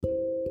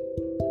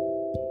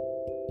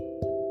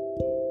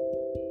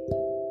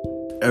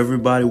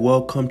Everybody,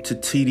 welcome to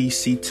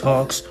TDC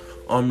Talks.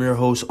 I'm your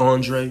host,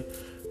 Andre.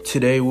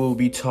 Today we'll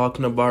be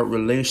talking about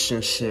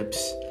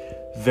relationships.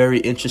 Very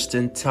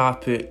interesting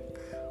topic.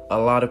 A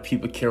lot of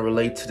people can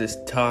relate to this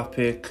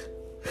topic.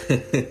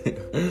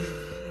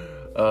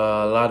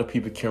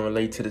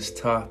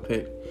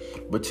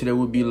 But today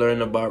we'll be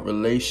learning about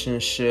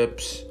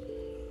relationships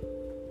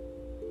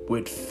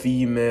with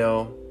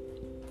female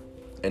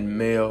and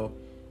male,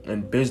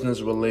 and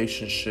business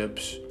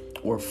relationships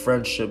or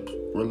friendship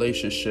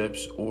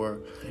relationships,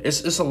 or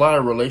it's a lot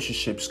of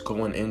relationships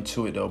going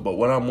into it though. But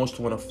what I most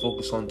want to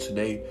focus on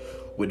today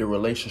with the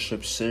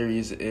relationship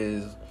series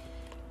is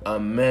a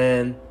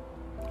man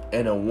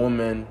and a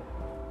woman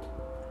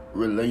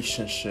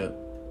relationship.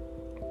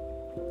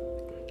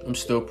 I'm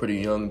still pretty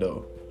young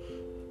though.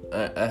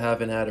 I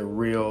haven't had a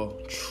real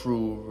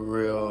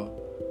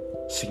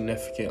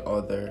significant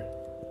other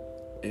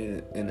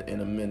in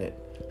a minute.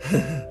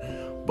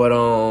 But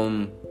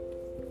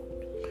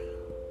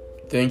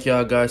thank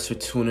y'all guys for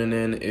tuning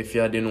in. If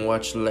y'all didn't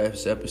watch the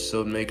last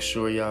episode, make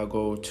sure y'all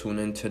go tune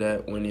into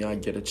that when y'all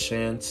get a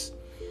chance.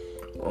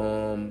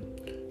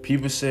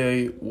 People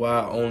say why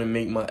I only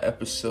make my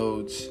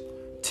episodes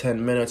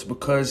 10 minutes,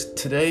 because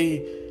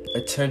today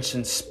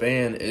attention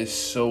span is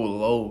so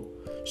low.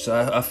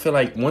 So I feel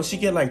like once you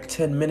get like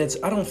 10 minutes,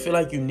 I don't feel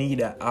like you need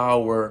an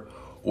hour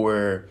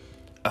or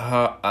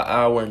an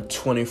hour and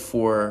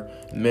 24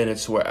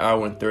 minutes or an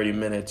hour and 30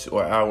 minutes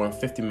or an hour and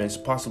 50 minutes,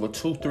 possible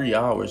 2-3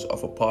 hours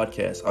of a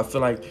podcast. I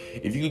feel like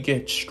if you could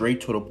get straight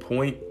to the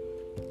point,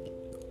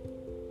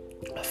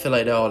 I feel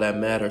like that all that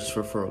matters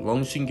for as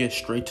long as you can get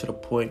straight to the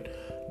point,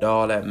 that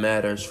all that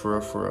matters for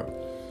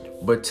real.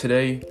 But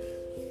today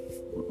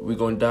we're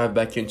going to dive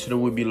back into it.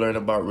 We'll be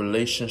learning about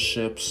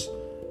relationships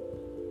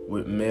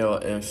with male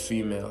and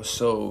female.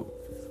 So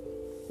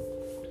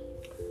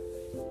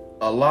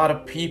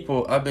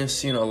I've been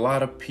seeing a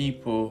lot of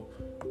people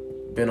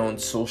been on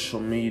social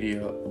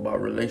media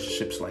about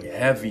relationships like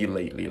heavy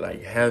lately on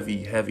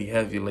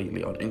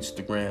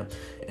Instagram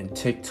and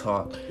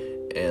TikTok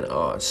and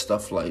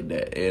stuff like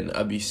that. And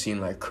I be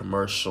seeing like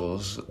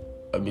commercials.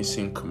 I've been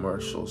seeing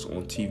commercials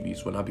on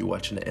TVs when I be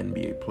watching the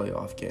NBA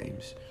playoff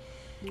games.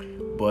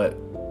 But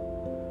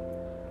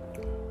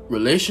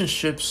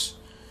relationships,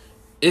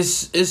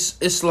 it's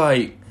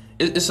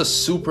a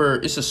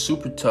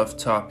super tough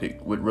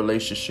topic with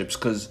relationships,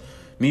 because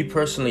me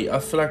personally, I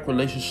feel like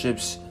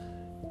relationships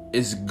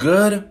is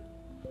good,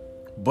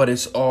 but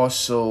it's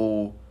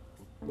also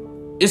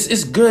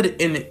it's good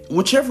in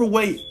whichever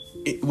way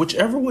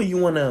you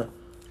want to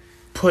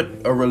put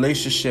a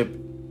relationship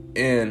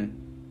in,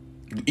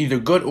 either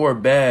good or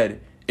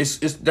bad. It's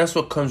that's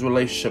what comes with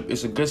relationship.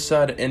 It's a good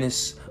side, and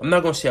I'm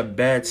not gonna say a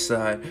bad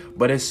side,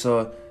 but it's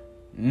a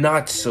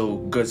not so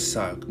good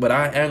side. But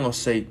I ain't gonna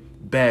say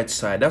bad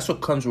side. That's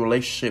what comes with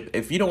relationship.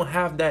 If you don't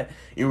have that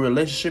in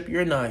relationship,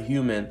 you're not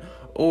human.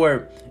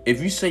 Or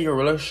if you say your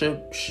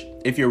relationship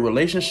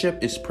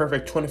is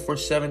perfect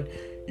 24/7,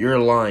 you're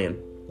lying,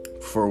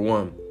 for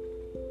one.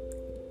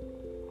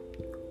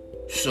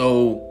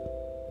 So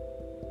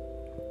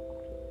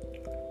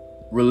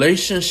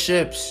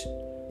relationships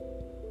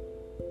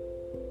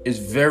is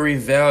very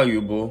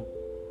valuable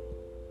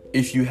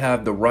if you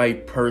have the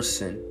right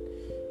person.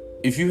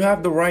 If you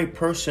have the right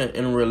person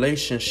in a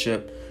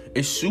relationship,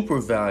 it's super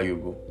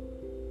valuable,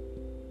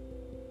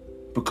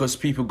 because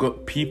people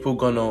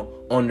gonna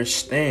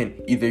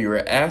understand either you're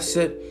an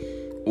asset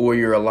or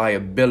you're a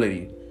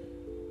liability.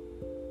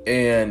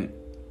 And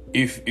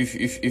if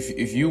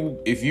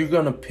you're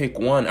gonna pick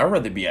one, I'd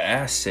rather be an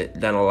asset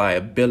than a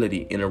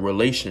liability in a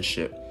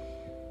relationship.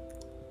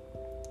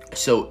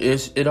 So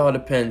it all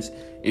depends.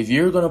 If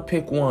you're gonna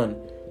pick one,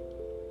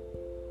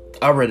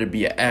 I'd rather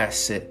be an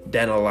asset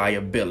than a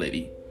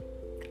liability.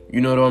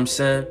 You know what I'm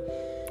saying?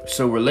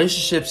 So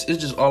relationships is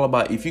just all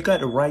about, if you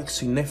got the right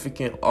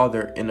significant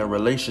other in a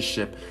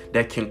relationship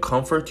that can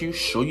comfort you,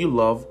 show you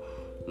love,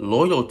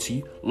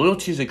 loyalty.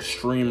 Loyalty is an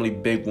extremely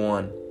big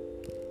one.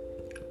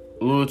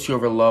 Loyalty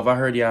over love. I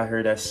heard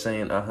that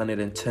saying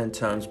 110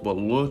 times, but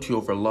loyalty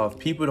over love.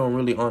 People don't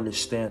really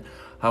understand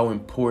how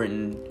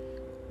important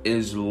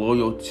is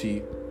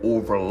loyalty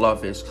over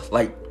love is.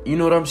 Like, you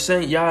know what I'm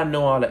saying? Y'all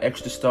know all the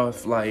extra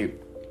stuff, like,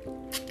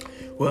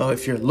 well,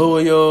 if you're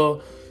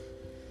loyal,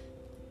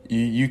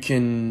 you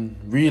can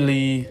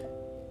really,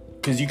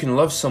 because you can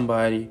love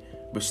somebody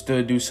but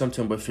still do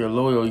something. But if you're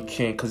loyal, you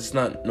can't, because it's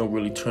not no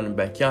really turning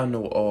back. Y'all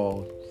know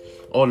all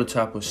the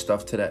type of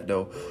stuff to that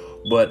though.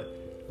 But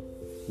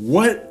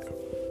what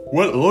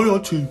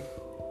loyalty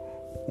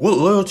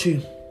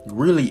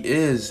really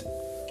is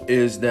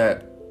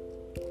that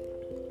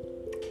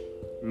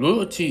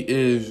loyalty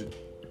is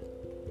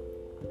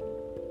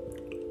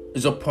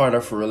a part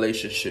of a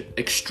relationship,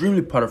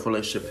 extremely part of a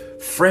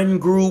relationship. Friend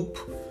group,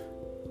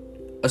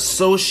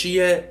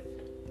 associate,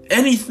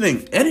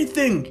 anything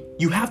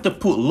you have to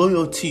put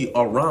loyalty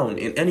around.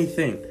 In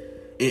anything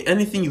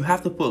you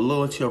have to put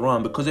loyalty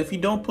around, because if you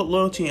don't put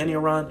loyalty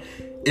around,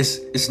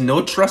 it's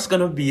no trust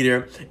gonna be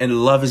there,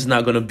 and love is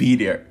not gonna be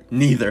there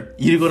neither.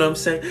 You know what I'm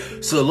saying?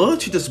 So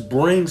loyalty just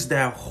brings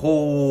that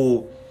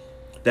whole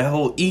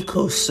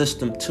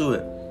ecosystem to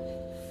it.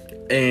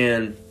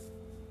 And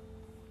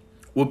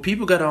what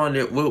people gotta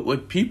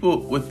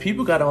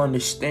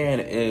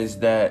understand is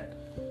that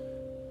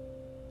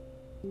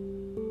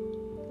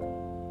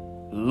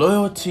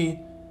loyalty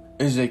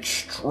is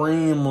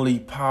extremely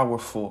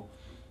powerful.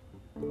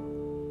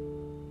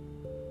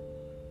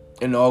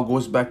 And it all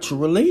goes back to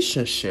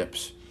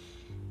relationships.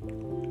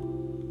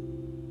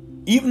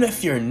 Even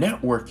if you're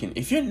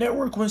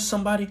networking with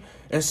somebody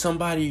and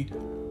somebody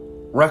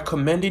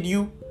recommended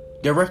you,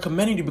 they're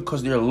recommending you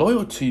because they're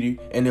loyal to you,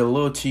 and their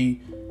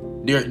loyalty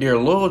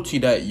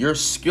that your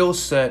skill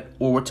set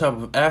or what type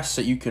of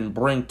asset you can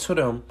bring to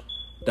them,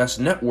 that's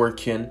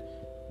networking,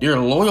 they're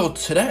loyal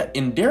to that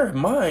in their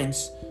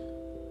minds,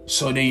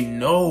 so they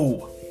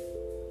know.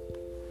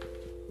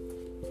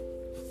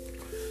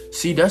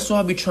 See, that's what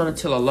I be trying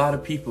to tell a lot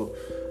of people.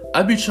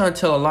 I be trying to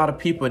tell a lot of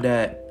people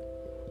that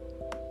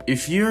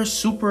if you're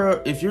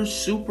super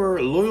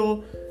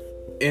loyal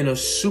in a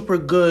super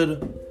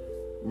good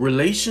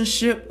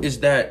relationship, is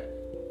that,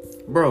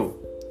 bro,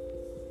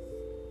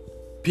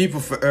 people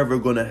forever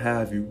gonna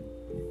have you.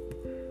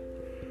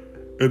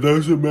 It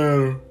doesn't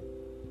matter.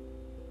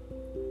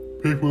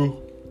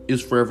 People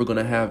is forever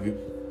gonna have you.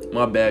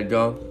 My bad,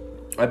 y'all.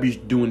 I be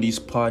doing these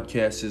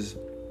podcasts. As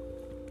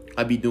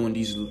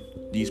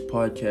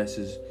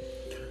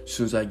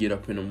soon as I get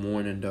up in the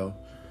morning, though.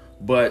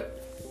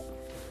 But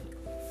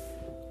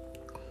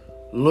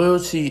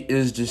loyalty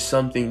is just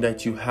something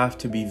that you have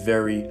to be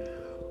very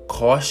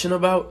cautious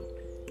about.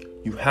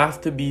 You have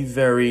to be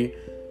very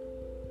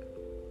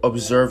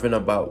observant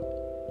about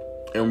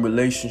in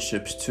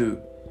relationships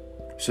too.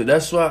 So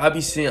that's why I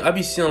be seeing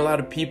a lot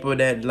of people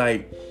that,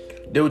 like,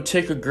 they would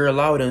take a girl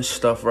out and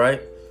stuff,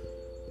 right?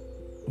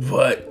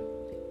 But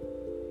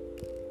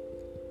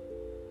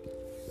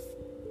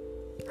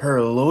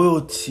her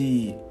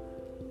loyalty,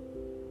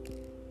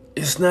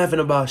 it's not even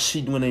about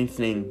she doing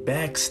anything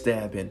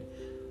backstabbing.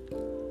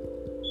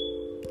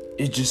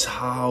 It's just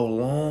how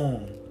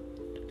long.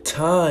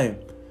 Time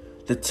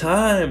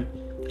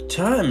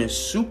is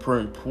super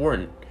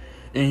important.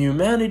 In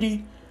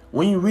humanity,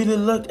 when you really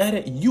look at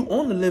it, you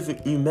only live in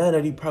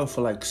humanity probably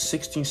for like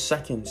 16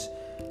 seconds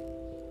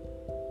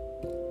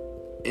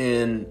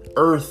in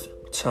Earth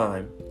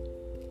time.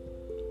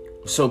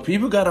 So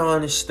people gotta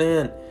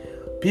understand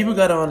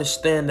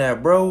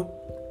that, bro.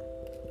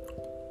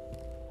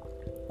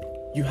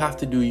 You have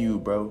to do you,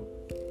 bro.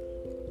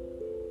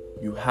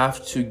 You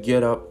have to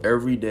get up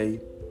every day.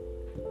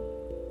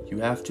 You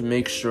have to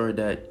make sure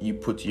that you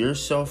put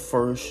yourself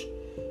first.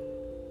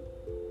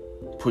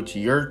 Put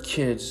your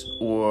kids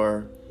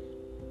or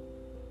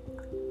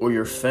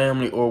your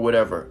family or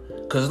whatever.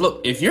 Because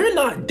look, if you're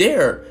not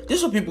there, this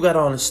is what people got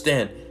to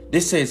understand.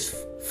 This says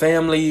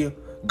family,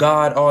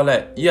 God, all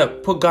that. Yeah,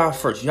 put God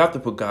first. You have to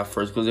put God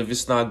first. Because if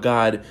it's not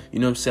God, you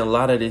know what I'm saying? A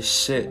lot of this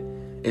shit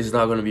is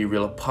not going to be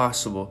really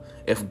possible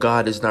if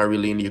God is not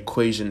really in the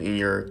equation in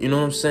your, you know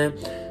what I'm saying?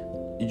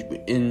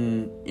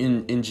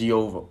 In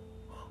Jehovah.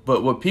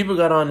 But what people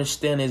got to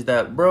understand is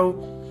that, bro,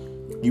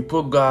 you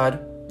put God,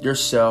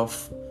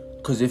 yourself.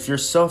 Because if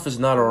yourself is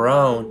not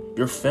around,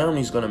 your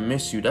family's going to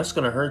miss you. That's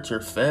going to hurt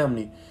your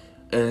family.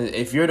 And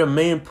if you're the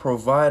main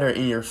provider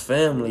in your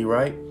family,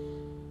 right?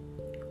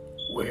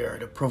 Where are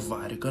the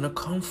provider going to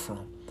come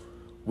from?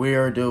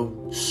 Where are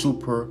the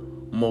super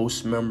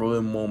most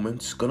memorable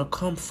moments going to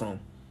come from?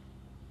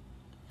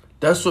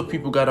 That's what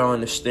people got to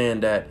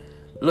understand, that,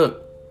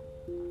 look,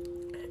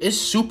 it's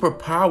super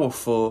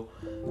powerful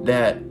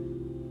that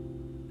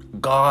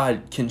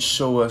God can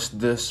show us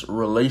this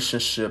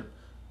relationship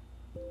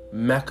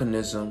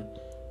mechanism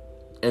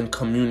and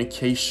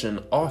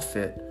communication off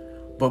it,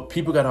 but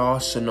people gotta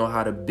also know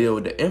how to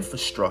build the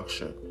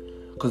infrastructure.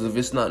 Because if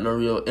it's not no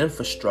real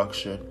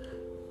infrastructure,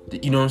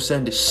 you know what I'm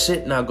saying, the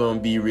shit not gonna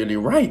be really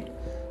right.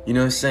 You know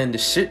what I'm saying, the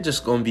shit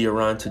just gonna be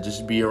around to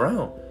just be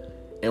around.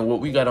 And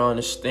what we gotta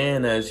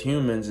understand as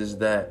humans is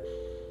that,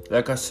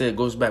 like I said, it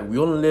goes back, we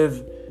only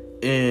live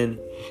in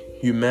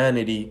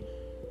humanity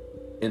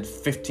in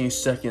 15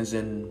 seconds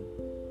in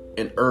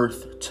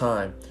Earth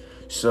time.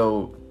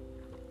 So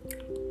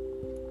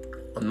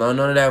I'm not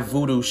none of that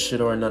voodoo shit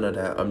or none of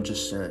that. I'm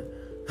just saying.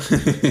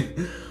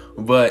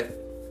 But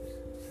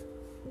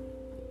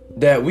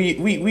that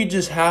we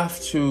just have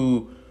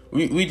to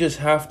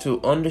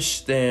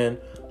understand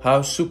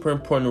how super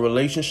important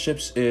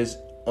relationships is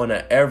on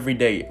an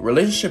everyday.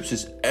 Relationships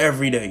is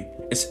every day.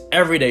 It's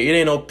every day. It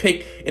ain't no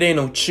pick. It ain't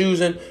no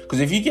choosing. Because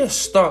if you get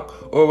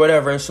stuck or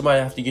whatever, and somebody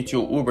have to get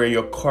you an Uber,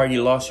 your card,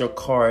 you lost your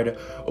card,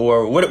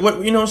 or what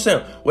you know what I'm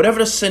saying? Whatever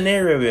the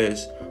scenario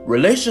is,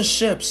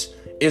 relationships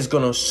is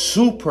gonna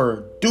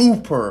super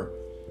duper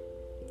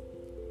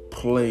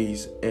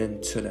plays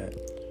into that.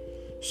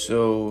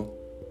 So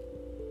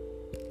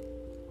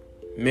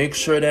make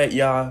sure that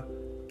y'all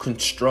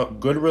construct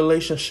good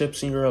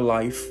relationships in your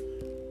life.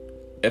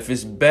 If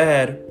it's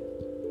bad,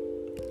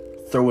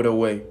 throw it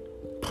away.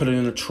 put it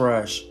in the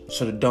trash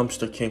so the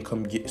dumpster can't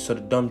come get so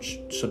the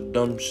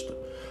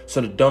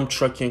dump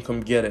truck can't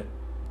come get it.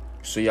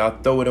 So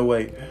y'all throw it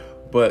away.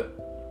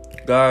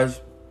 But guys,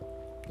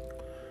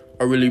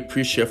 I really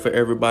appreciate for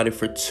everybody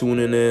for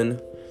tuning in.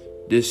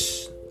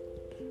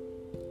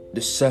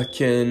 The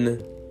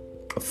second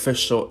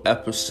official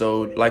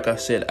episode. Like I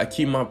said, I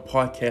keep my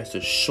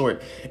podcast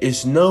short.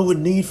 It's no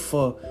need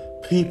for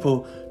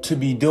people to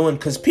be doing,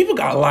 because people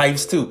got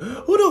lives too.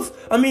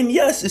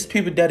 Yes, it's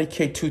people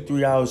dedicate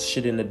 2-3 hours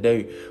shit in a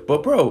day,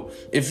 but bro,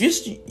 if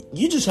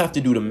you just have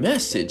to do the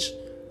message.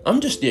 I'm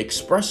just the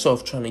espresso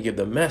of trying to give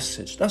the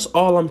message. That's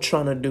all I'm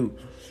trying to do.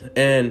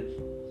 And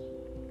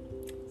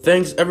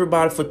thanks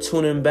everybody for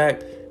tuning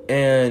back.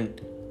 And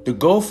the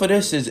goal for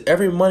this is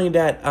every money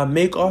that I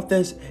make off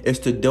this is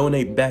to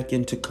donate back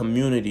into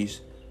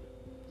communities.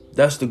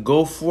 That's the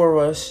goal for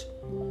us.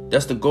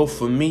 That's the goal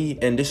for me.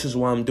 And this is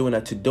why I'm doing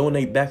that, to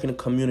donate back into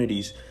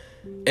communities.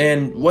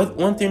 And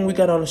one thing we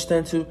got to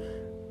understand too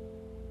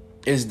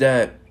is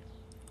that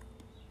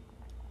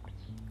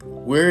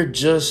we're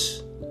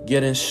just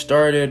getting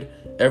started.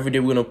 Every day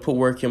we're going to put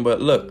work in.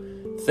 But look,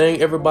 thank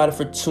everybody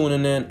for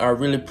tuning in. I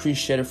really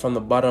appreciate it from the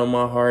bottom of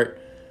my heart.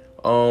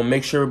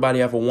 Make sure everybody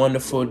have a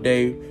wonderful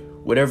day.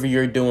 Whatever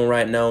you're doing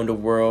right now in the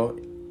world,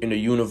 in the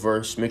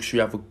universe, make sure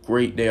you have a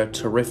great day, a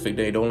terrific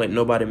day. Don't let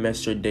nobody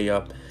mess your day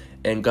up.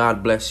 And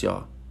God bless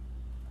y'all.